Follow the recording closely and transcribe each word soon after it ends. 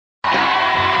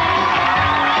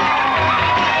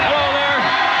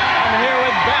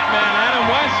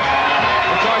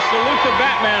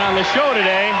the show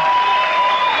today,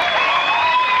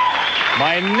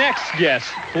 my next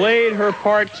guest played her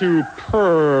part to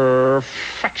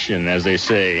perfection, as they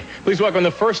say. Please welcome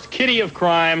the first kitty of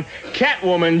crime,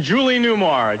 Catwoman, Julie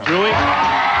Newmar. Julie?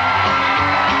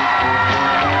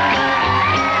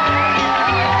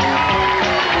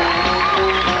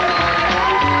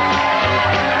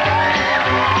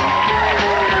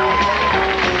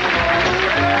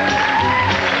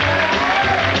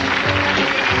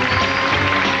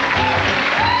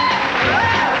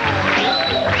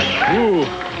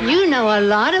 You know a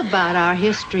lot about our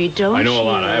history, don't you? I know a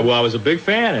lot. I was a big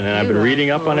fan, and I've been reading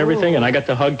up on everything, and I got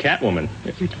to hug Catwoman.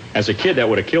 As a kid, that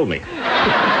would have killed me.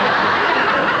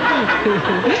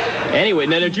 Anyway,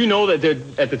 now did you know that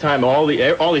at the time all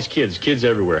these kids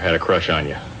everywhere had a crush on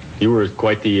you? You were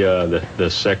quite the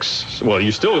sex. Well,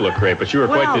 you still look great, but you were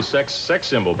quite the sex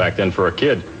symbol back then for a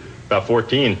kid, about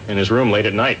 14, in his room late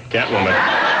at night, Catwoman.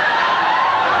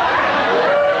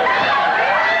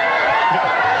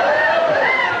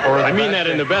 I mean that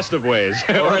in the best of ways.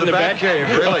 Or in the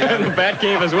Batcave, really. In the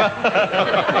Batcave as well.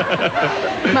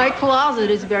 My closet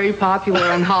is very popular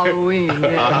on Halloween.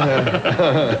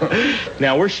 Yeah.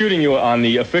 Now, we're shooting you on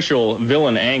the official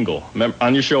villain angle. Remember,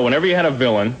 on your show, whenever you had a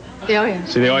villain,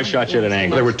 see, they always shot you at an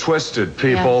angle. They were twisted,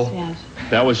 people. Yes.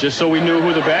 That was just so we knew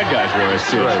who the bad guys were as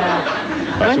kids.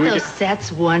 Weren't those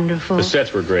sets wonderful? The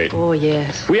sets were great. Oh,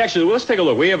 yes. Let's take a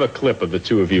look. We have a clip of the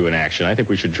two of you in action. I think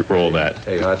we should roll that.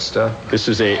 Hey, hot stuff. This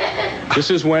is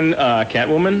when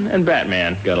Catwoman and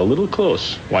Batman got a little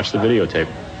close. Watch the videotape.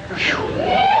 It's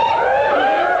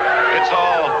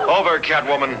all over,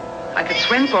 Catwoman. I could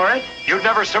swim for it. You'd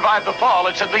never survive the fall.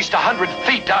 It's at least 100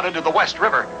 feet down into the West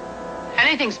River.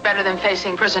 Anything's better than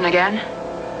facing prison again.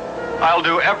 I'll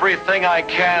do everything I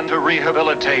can to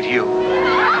rehabilitate you.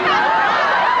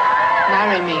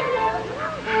 Marry me.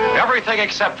 Everything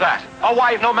except that. A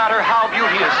wife, no matter how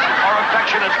beauteous or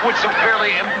affectionate, would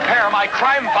severely impair my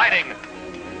crime fighting.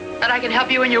 But I can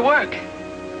help you in your work.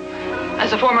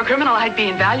 As a former criminal, I'd be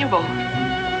invaluable.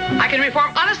 I can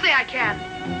reform. Honestly, I can.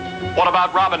 What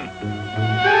about Robin?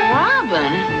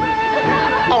 Robin?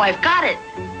 Oh, I've got it.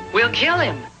 We'll kill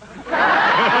him.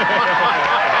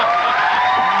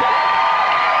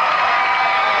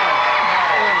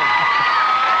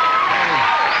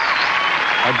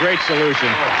 A great solution.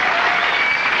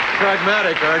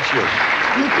 Pragmatic, aren't you?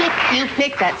 You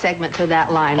picked that segment to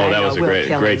that line. Oh, that was a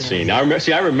great scene. I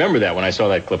remember that when I saw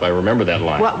that clip. I remember that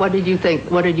line. What did you think?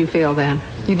 What did you feel then?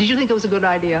 Did you think it was a good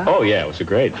idea? Oh, yeah, it was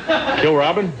great. Kill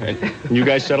Robin, and you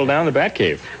guys settle down in the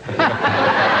Batcave.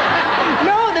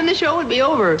 No, then the show would be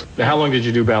over. Now, how long did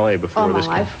you do ballet before All this?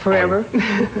 my life, forever.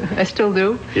 I still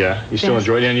do. Yeah, you still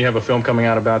enjoy it, and you have a film coming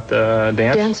out about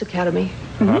dance? Dance Academy.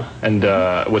 Uh-huh. And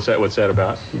what's that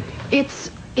about? It's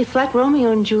like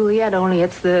Romeo and Juliet, only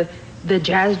it's the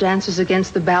jazz dancers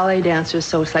against the ballet dancers,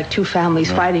 so it's like two families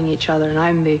fighting each other, and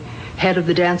I'm the head of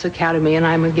the Dance Academy, and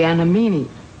I'm again a meanie.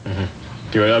 Mm-hmm.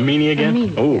 You're a meanie again? A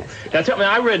meanie, oh, yes. That's something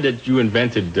I read that you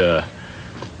invented.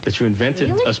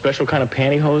 Really? A special kind of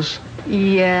pantyhose.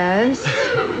 Yes.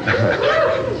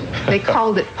 They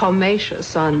called it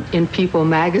pomacious in People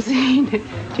magazine. Do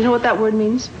you know what that word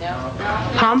means? No.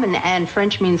 Pomme and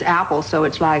French means apple, so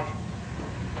it's like.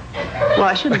 Well,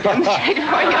 I shouldn't demonstrate it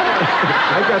for you.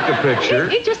 I got the picture.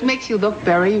 It just makes you look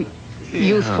very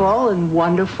youthful and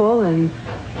wonderful and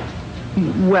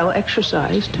well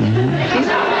exercised.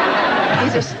 Mm-hmm.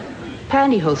 These are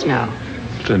pantyhose now.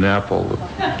 It's an apple,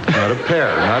 not a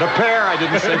pear. Not a pear. I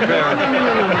didn't say pear.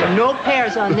 No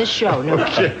pears on this show. No.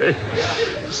 Okay.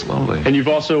 Slowly. And you've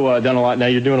also done a lot. Now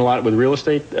you're doing a lot with real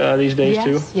estate these days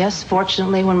too. Yes.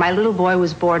 Fortunately, when my little boy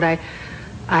was born,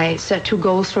 I set two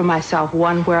goals for myself.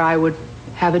 One where I would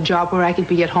have a job where I could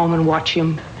be at home and watch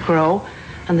him grow,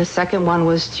 and the second one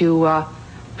was to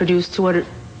produce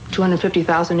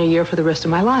 $250,000 a year for the rest of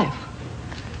my life.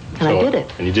 And I did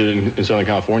it. And you did it in Southern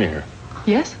California here.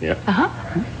 Yes. Yeah. Uh-huh.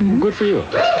 Mm-hmm. Good for you.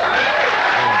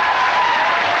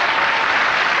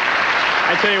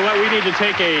 I tell you what, we need to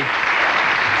take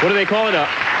what do they call it?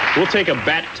 We'll take a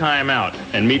bat time out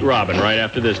and meet Robin right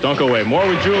after this. Don't go away. More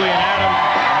with Julie and Adam.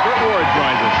 Burt Ward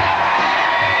joins us.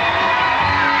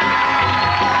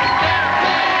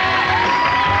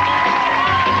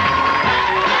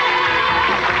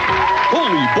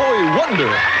 Holy boy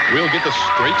wonder. We'll get the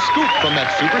straight scoop from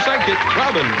that super sidekick,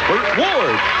 Robin, Burt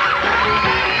Ward.